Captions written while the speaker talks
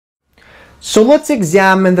So let's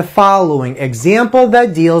examine the following example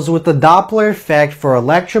that deals with the Doppler effect for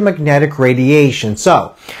electromagnetic radiation.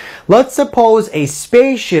 So let's suppose a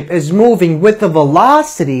spaceship is moving with a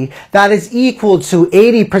velocity that is equal to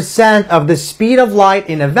 80% of the speed of light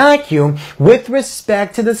in a vacuum with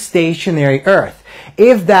respect to the stationary Earth.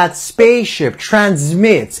 If that spaceship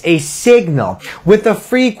transmits a signal with a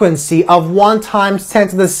frequency of 1 ×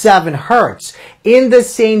 10⁷ hertz in the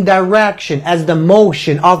same direction as the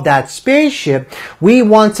motion of that spaceship, we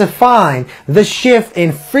want to find the shift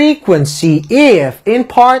in frequency if, in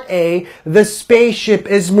part A, the spaceship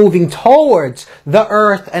is moving towards the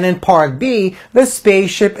Earth, and in part B, the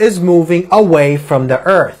spaceship is moving away from the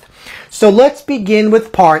Earth. So let's begin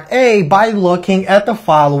with part A by looking at the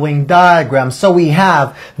following diagram. So we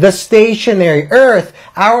have the stationary Earth,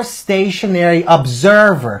 our stationary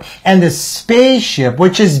observer, and the spaceship,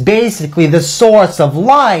 which is basically the source of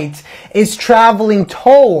light, is traveling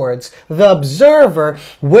towards the observer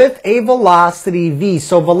with a velocity v.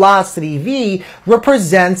 So velocity v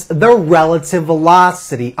represents the relative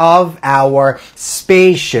velocity of our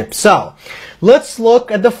spaceship. So let's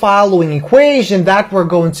look at the following equation that we're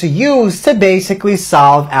going to use to basically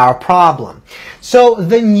solve our problem. So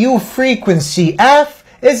the new frequency f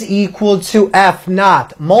is equal to f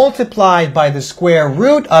naught multiplied by the square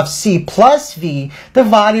root of c plus v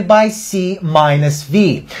divided by c minus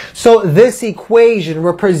v. So this equation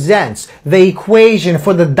represents the equation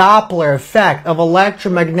for the Doppler effect of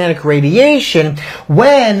electromagnetic radiation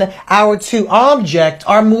when our two objects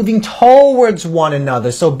are moving towards one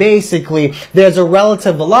another. So basically, there's a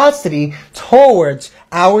relative velocity towards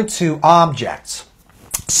our two objects.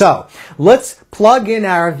 So let's plug in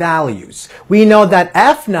our values. We know that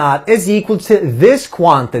f naught is equal to this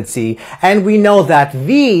quantity, and we know that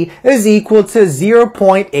v is equal to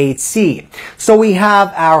 0.8 c. So we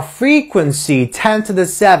have our frequency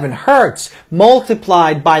 10⁷ hertz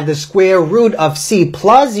multiplied by the square root of c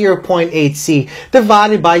plus 0.8 c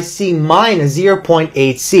divided by c minus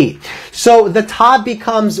 0.8 c. So the top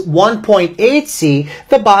becomes 1.8 c,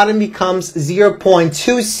 the bottom becomes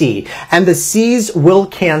 0.2 c, and the c's will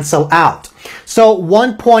cancel out. So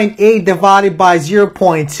 1.8 divided by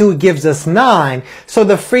 0.2 gives us 9. So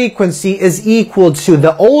the frequency is equal to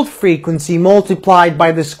the old frequency multiplied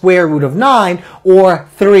by the square root of 9, or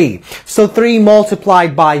 3. So 3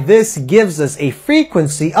 multiplied by this gives us a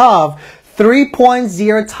frequency of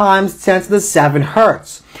 3.0 × 10⁷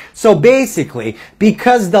 hertz. So basically,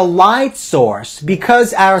 because the light source,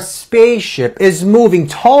 because our spaceship is moving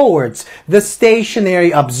towards the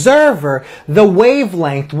stationary observer, the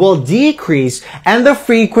wavelength will decrease and the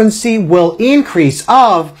frequency will increase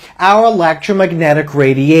of our electromagnetic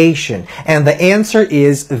radiation. And the answer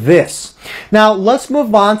is this. Now, let's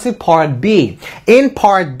move on to part B. In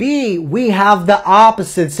part B, we have the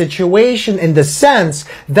opposite situation in the sense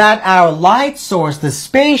that our light source, the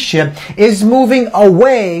spaceship, is moving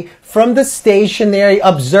away from the stationary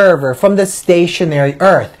observer, from the stationary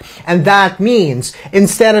Earth. And that means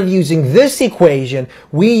instead of using this equation,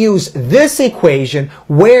 we use this equation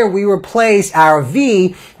where we replace our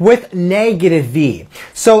v with negative v.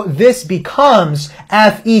 So this becomes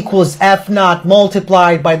f equals f naught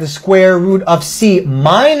multiplied by the square root of c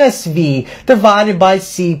minus v divided by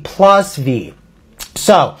c plus v.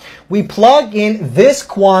 So we plug in this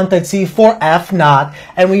quantity for f naught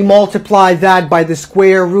and we multiply that by the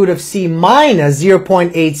square root of c minus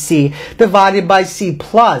 0.8 c divided by c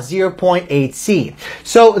plus 0.8 c.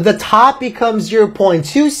 So the top becomes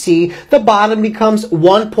 0.2 c, the bottom becomes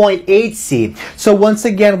 1.8 c. So once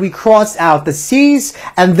again, we cross out the c's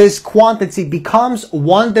and this quantity becomes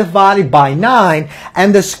 1 divided by 9,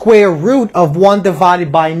 and the square root of 1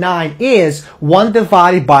 divided by 9 is 1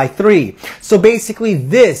 divided by 3. So basically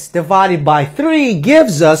this divided by 3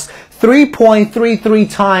 gives us 3.33 ×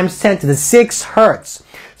 10⁶ hertz.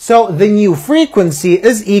 So the new frequency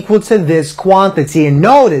is equal to this quantity, and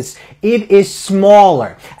notice it is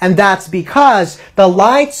smaller, and that's because the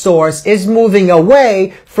light source is moving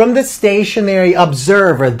away from the stationary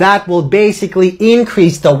observer. That will basically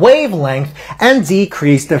increase the wavelength and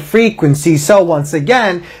decrease the frequency. So once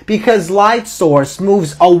again, because light source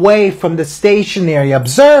moves away from the stationary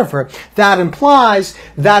observer, that implies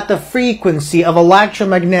that the frequency of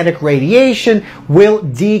electromagnetic radiation will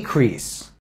decrease.